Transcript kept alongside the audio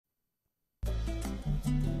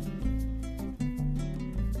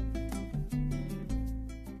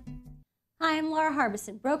Hi, I'm Laura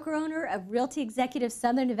Harbison, broker-owner of Realty Executive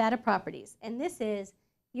Southern Nevada Properties, and this is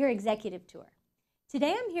your executive tour.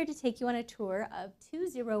 Today I'm here to take you on a tour of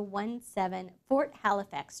 2017 Fort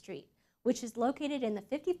Halifax Street, which is located in the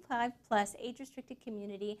 55-plus age-restricted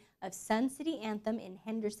community of Sun City Anthem in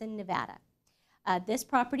Henderson, Nevada. This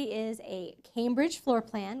property is a Cambridge floor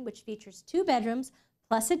plan, which features 2 bedrooms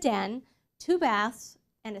plus a den, 2 baths,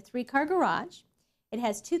 and a 3-car garage. It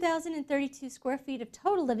has 2,032 square feet of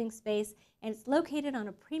total living space, and it's located on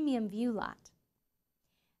a premium view lot.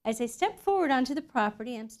 As I step forward onto the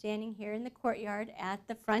property, I'm standing here in the courtyard at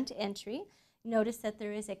the front entry. Notice that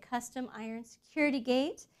there is a custom iron security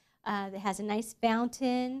gate that has a nice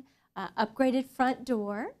fountain, upgraded front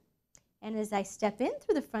door. And as I step in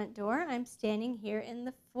through the front door, I'm standing here in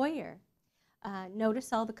the foyer.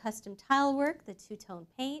 Notice all the custom tile work, the 2-tone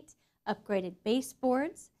paint, upgraded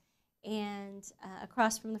baseboards. And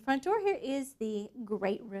across from the front door here is the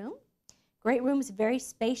great room. Great room is a very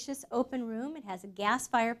spacious open room. It has a gas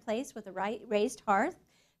fireplace with a raised hearth,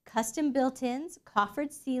 custom built-ins,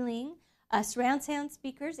 coffered ceiling, surround sound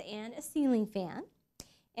speakers, and a ceiling fan.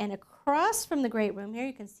 And across from the great room here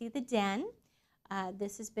you can see the den.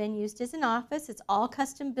 This has been used as an office. It's all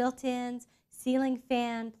custom built-ins, ceiling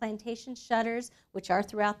fan, plantation shutters, which are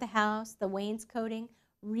throughout the house, the wainscoting.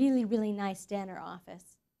 Really, really nice den or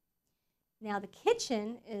office. Now the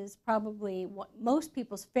kitchen is probably what most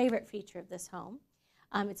people's favorite feature of this home.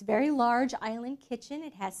 It's a very large island kitchen.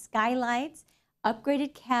 It has skylights,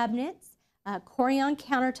 upgraded cabinets, Corian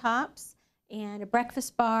countertops, and a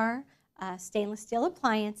breakfast bar, stainless steel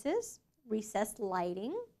appliances, recessed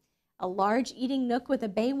lighting, a large eating nook with a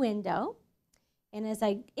bay window. And as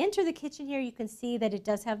I enter the kitchen here, you can see that it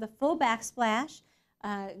does have the full backsplash.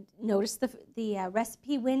 Notice the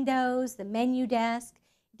recipe windows, the menu desk.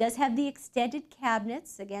 It does have the extended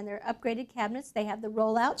cabinets. Again, they're upgraded cabinets. They have the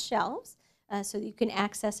roll-out shelves so that you can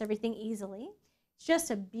access everything easily. It's just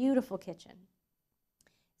a beautiful kitchen.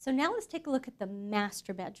 So now let's take a look at the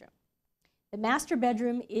master bedroom. The master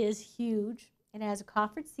bedroom is huge. It has a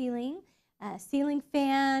coffered ceiling, a ceiling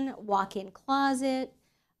fan, walk-in closet.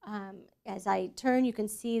 As I turn, you can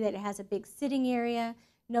see that it has a big sitting area.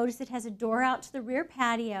 Notice it has a door out to the rear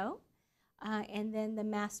patio. And then the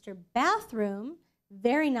master bathroom,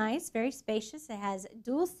 very nice, very spacious. It has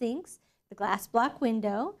dual sinks, the glass block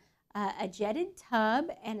window, a jetted tub,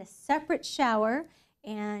 and a separate shower,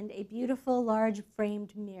 and a beautiful large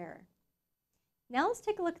framed mirror. Now let's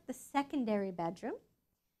take a look at the secondary bedroom.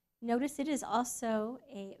 Notice it is also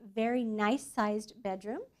a very nice sized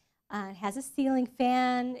bedroom. It has a ceiling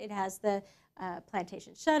fan, it has the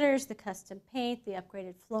plantation shutters, the custom paint, the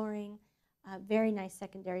upgraded flooring. Very nice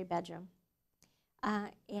secondary bedroom.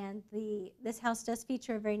 And this house does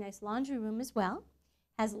feature a very nice laundry room as well.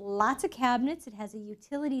 Has lots of cabinets. It has a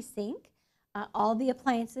utility sink. All the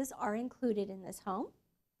appliances are included in this home.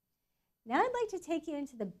 Now I'd like to take you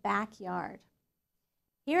into the backyard.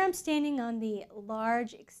 Here I'm standing on the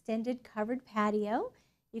large extended covered patio.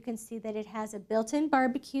 You can see that it has a built-in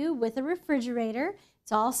barbecue with a refrigerator.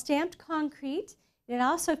 It's all stamped concrete. And it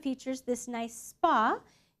also features this nice spa.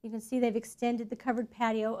 You can see they've extended the covered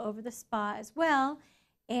patio over the spa as well.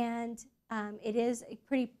 And it is a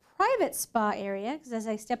pretty private spa area because as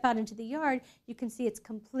I step out into the yard, you can see it's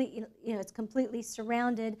completely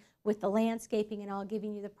surrounded with the landscaping and all,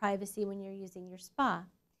 giving you the privacy when you're using your spa.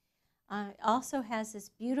 It also has this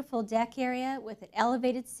beautiful deck area with an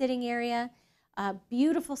elevated sitting area,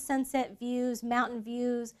 beautiful sunset views, mountain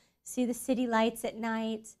views, see the city lights at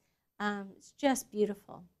night. It's just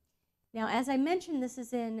beautiful. Now, as I mentioned, this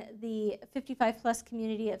is in the 55-plus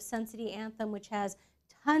community of Sun City Anthem, which has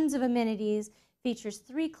tons of amenities, features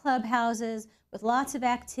 3 clubhouses with lots of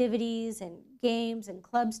activities and games and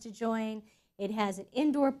clubs to join. It has an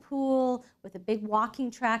indoor pool with a big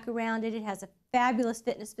walking track around it. It has a fabulous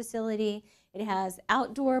fitness facility. It has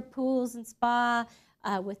outdoor pools and spa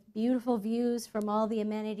with beautiful views from all the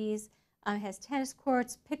amenities. It has tennis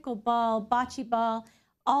courts, pickleball, bocce ball,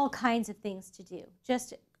 all kinds of things to do.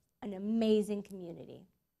 Just an amazing community.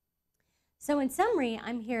 So in summary,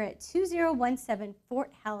 I'm here at 2017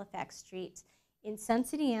 Fort Halifax Street in Sun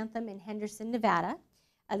City Anthem in Henderson, Nevada.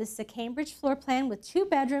 This is a Cambridge floor plan with 2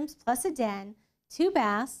 bedrooms plus a den, 2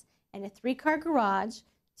 baths, and a 3-car garage,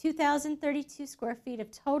 2,032 square feet of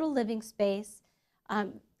total living space,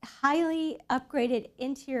 highly upgraded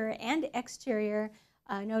interior and exterior.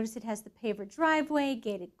 Notice it has the paver driveway,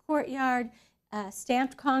 gated courtyard,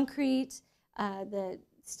 stamped concrete, the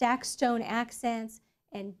stacked stone accents,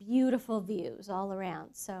 and beautiful views all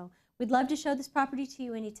around. So we'd love to show this property to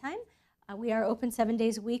you anytime. We are open 7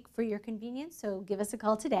 days a week for your convenience, so give us a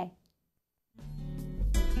call today.